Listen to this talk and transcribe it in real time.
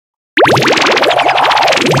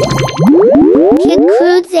Kid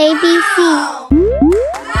Croods ABC.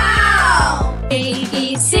 A,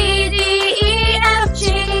 B, C, D, E, F,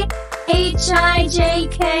 G, H, I, J,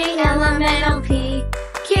 K, L, M, N, O, P,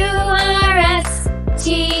 Q, R, S,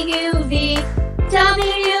 T, U, V,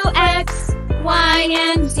 W, X, Y,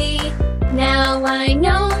 and Z. Now I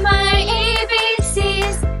know my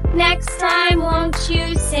ABCs. Next time won't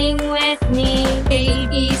you sing with me? A,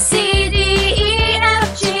 B, C, D, E,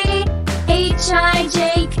 F, G, H, I,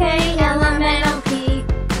 J, K, L, M, N, O, P,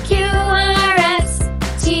 Q, R, S,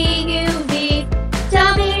 T, U, V,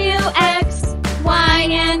 W, X, Y,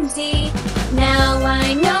 and Z. Now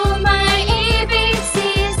I know my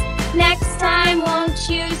ABCs. Next time won't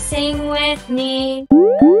you sing with me?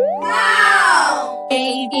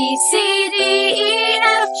 A, B, C, D, E,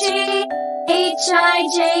 F, G, H, I,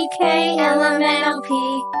 J, K, L, M, N, O, P,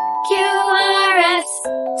 Q, R, S,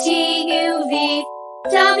 T, U, V,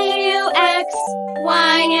 W, X,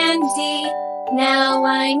 Y, and Z. Now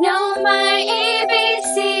I know my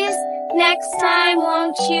ABCs. Next time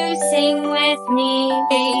won't you sing with me?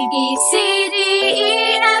 A, B, C, D,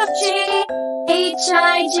 E, F, G, H,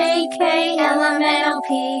 I, J, K, L, M, N, O,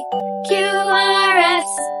 P, Q, R, S,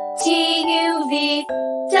 T, U, V,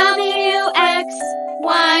 W, X,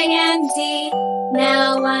 Y, and Z.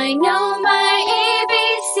 Now I know my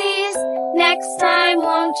ABCs. Next time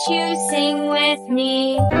won't you sing with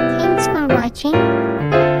me? Thanks for watching.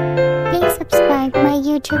 Please subscribe my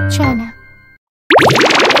YouTube channel.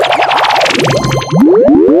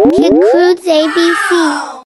 Kid Croods ABC.